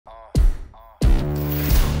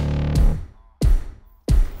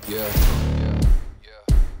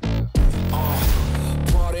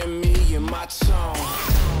my tone.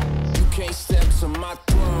 You can't step to my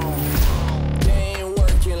throne. They ain't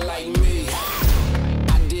working like me.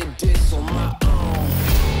 I did this on my own.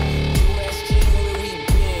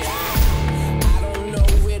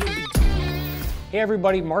 Hey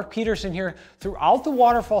everybody, Mark Peterson here. Throughout the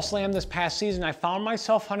waterfowl slam this past season, I found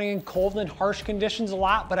myself hunting in cold and harsh conditions a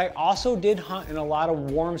lot, but I also did hunt in a lot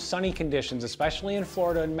of warm, sunny conditions, especially in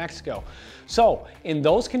Florida and Mexico. So in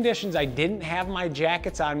those conditions, I didn't have my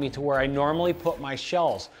jackets on me to where I normally put my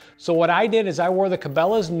shells. So what I did is I wore the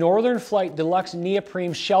Cabela's Northern Flight Deluxe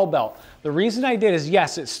Neoprene shell belt. The reason I did is,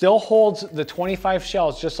 yes, it still holds the 25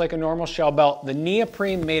 shells just like a normal shell belt. The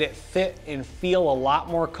neoprene made it fit and feel a lot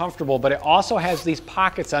more comfortable, but it also has these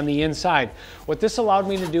pockets on the inside. What this allowed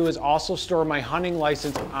me to do is also store my hunting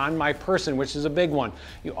license on my person, which is a big one.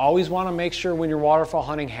 You always want to make sure when you're waterfowl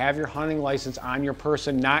hunting, have your hunting license on your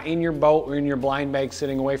person, not in your boat or in your blind bag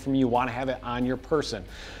sitting away from you. You want to have it on your person.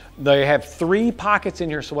 They have 3 pockets in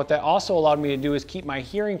here, so what that also allowed me to do is keep my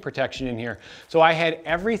hearing protection in here. So I had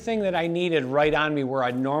everything that I needed right on me, where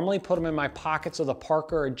I'd normally put them in my pockets of the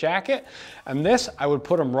parka or jacket, and this, I would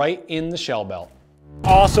put them right in the shell belt.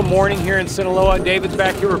 Awesome morning here in Sinaloa. David's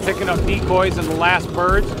back here. We're picking up decoys and the last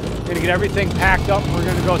birds. We're gonna get everything packed up. We're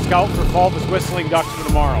gonna go scout for bulbous whistling ducks for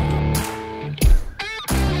tomorrow.